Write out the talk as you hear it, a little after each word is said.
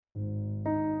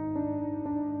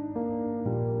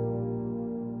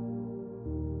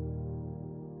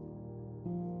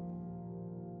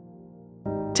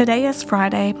Today is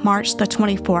Friday, March the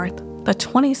 24th, the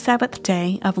 27th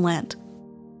day of Lent.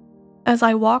 As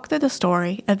I walk through the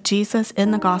story of Jesus in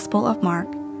the Gospel of Mark,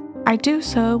 I do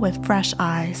so with fresh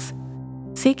eyes,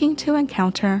 seeking to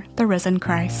encounter the risen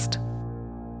Christ.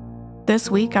 This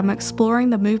week, I'm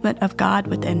exploring the movement of God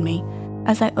within me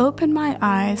as I open my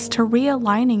eyes to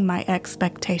realigning my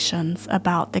expectations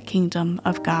about the kingdom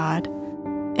of God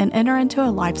and enter into a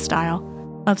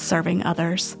lifestyle of serving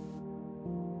others.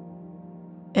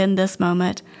 In this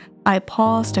moment, I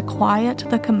pause to quiet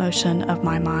the commotion of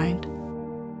my mind.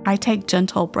 I take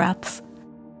gentle breaths,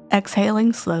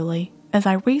 exhaling slowly as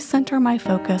I recenter my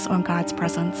focus on God's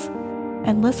presence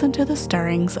and listen to the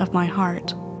stirrings of my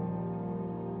heart.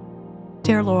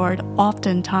 Dear Lord,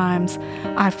 oftentimes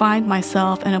I find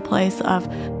myself in a place of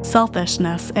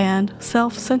selfishness and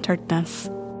self-centeredness.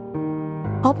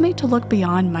 Help me to look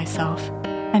beyond myself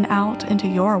and out into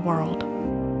your world.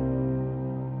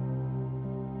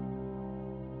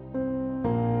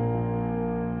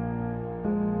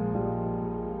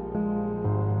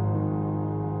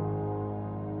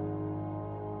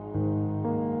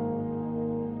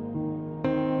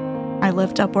 I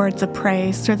lift up words of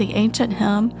praise through the ancient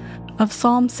hymn of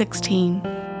Psalm 16.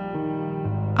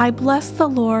 I bless the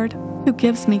Lord who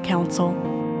gives me counsel.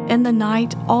 In the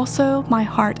night also my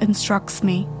heart instructs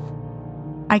me.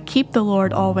 I keep the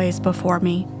Lord always before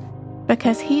me,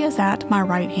 because he is at my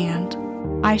right hand.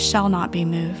 I shall not be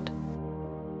moved.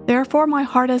 Therefore my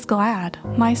heart is glad,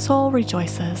 my soul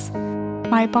rejoices.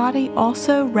 My body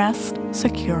also rests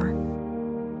secure.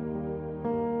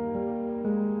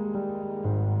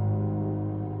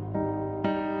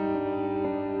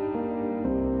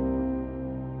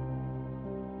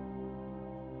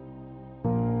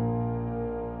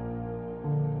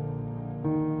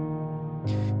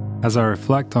 As I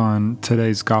reflect on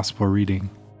today's gospel reading,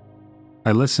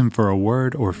 I listen for a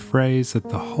word or phrase that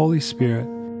the Holy Spirit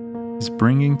is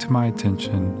bringing to my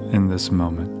attention in this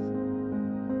moment.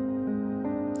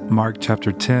 Mark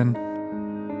chapter 10,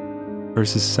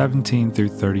 verses 17 through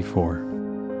 34.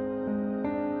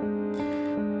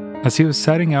 As he was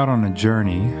setting out on a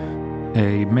journey,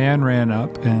 a man ran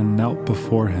up and knelt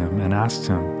before him and asked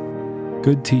him,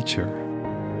 "Good teacher,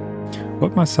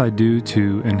 what must I do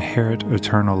to inherit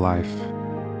eternal life?"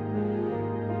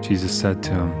 Jesus said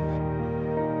to him,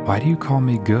 "Why do you call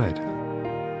me good?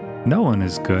 No one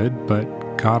is good but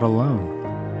God alone.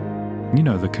 You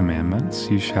know the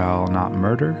commandments. You shall not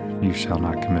murder. You shall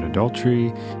not commit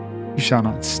adultery. You shall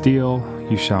not steal.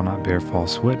 You shall not bear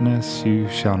false witness. You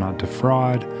shall not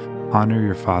defraud. Honor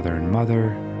your father and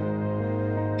mother."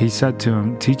 He said to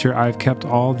him, "Teacher, I have kept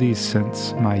all these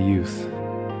since my youth."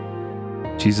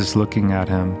 Jesus, looking at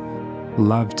him,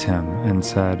 loved him and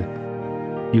said,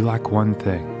 "You lack one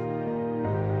thing.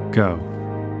 Go,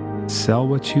 sell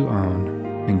what you own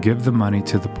and give the money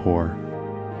to the poor,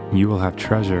 and you will have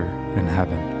treasure in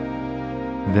heaven.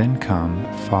 Then come,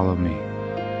 follow me."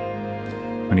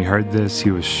 When he heard this,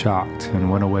 he was shocked and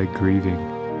went away grieving,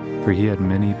 for he had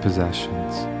many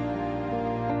possessions.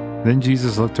 Then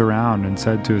Jesus looked around and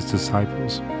said to his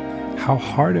disciples, "How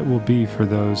hard it will be for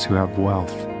those who have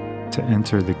wealth to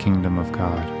enter the kingdom of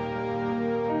God."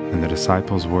 And the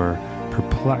disciples were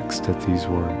perplexed at these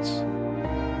words.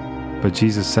 But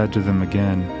Jesus said to them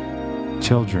again,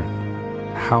 "Children,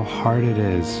 how hard it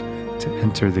is to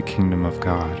enter the kingdom of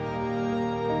God.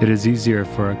 It is easier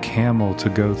for a camel to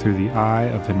go through the eye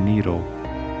of a needle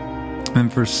than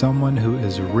for someone who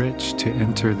is rich to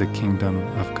enter the kingdom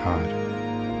of God."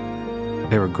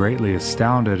 They were greatly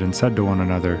astounded and said to one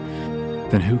another,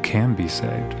 "Then who can be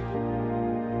saved?"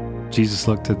 Jesus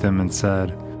looked at them and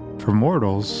said, "For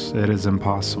mortals it is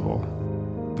impossible,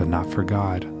 but not for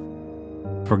God.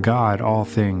 For God all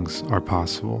things are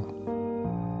possible."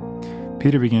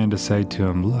 Peter began to say to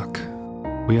him, "Look,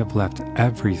 we have left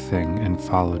everything and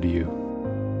followed you."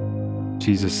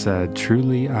 Jesus said,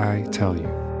 "Truly I tell you,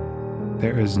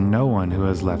 there is no one who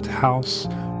has left house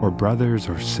or brothers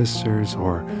or sisters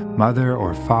or mother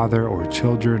or father or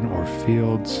children or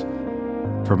fields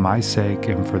for my sake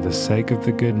and for the sake of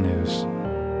the good news,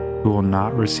 who will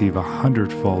not receive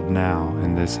 100-fold now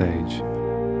in this age,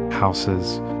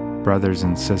 houses, brothers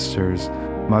and sisters,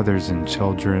 mothers and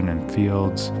children and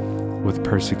fields, with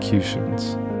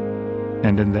persecutions,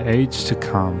 and in the age to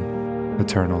come,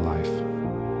 eternal life.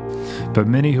 But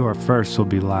many who are first will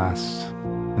be last,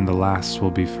 and the last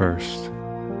will be first."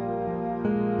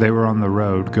 They were on the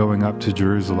road going up to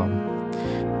Jerusalem,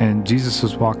 and Jesus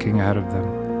was walking ahead of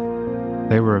them.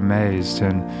 They were amazed,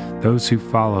 and those who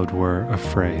followed were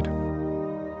afraid.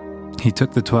 He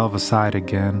took the 12 aside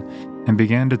again and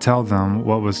began to tell them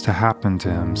what was to happen to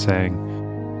him, saying,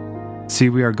 See,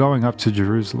 we are going up to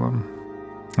Jerusalem,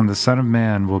 and the Son of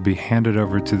Man will be handed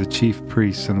over to the chief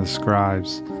priests and the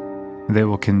scribes, and they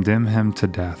will condemn him to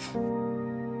death.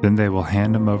 Then they will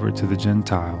hand him over to the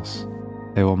Gentiles.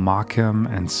 They will mock him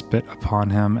and spit upon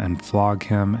him and flog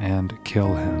him and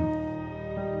kill him.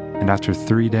 And after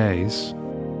 3 days,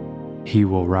 he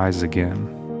will rise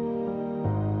again.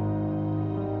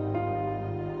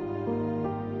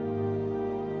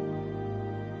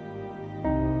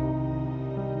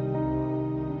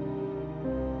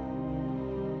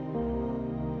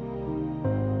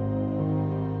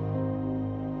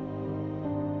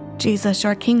 Jesus,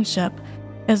 your kingship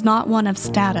is not one of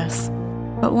status,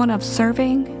 but one of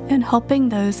serving and helping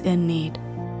those in need.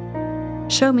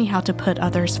 Show me how to put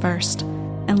others first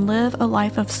and live a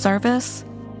life of service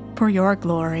for your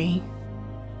glory.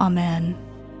 Amen.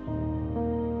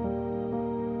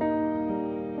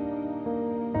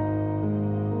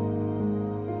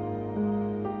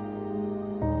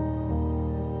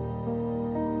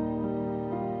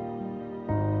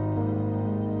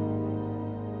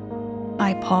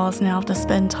 I pause now to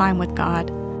spend time with God,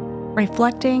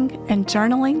 reflecting and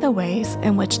journaling the ways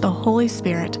in which the Holy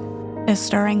Spirit is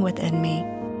stirring within me.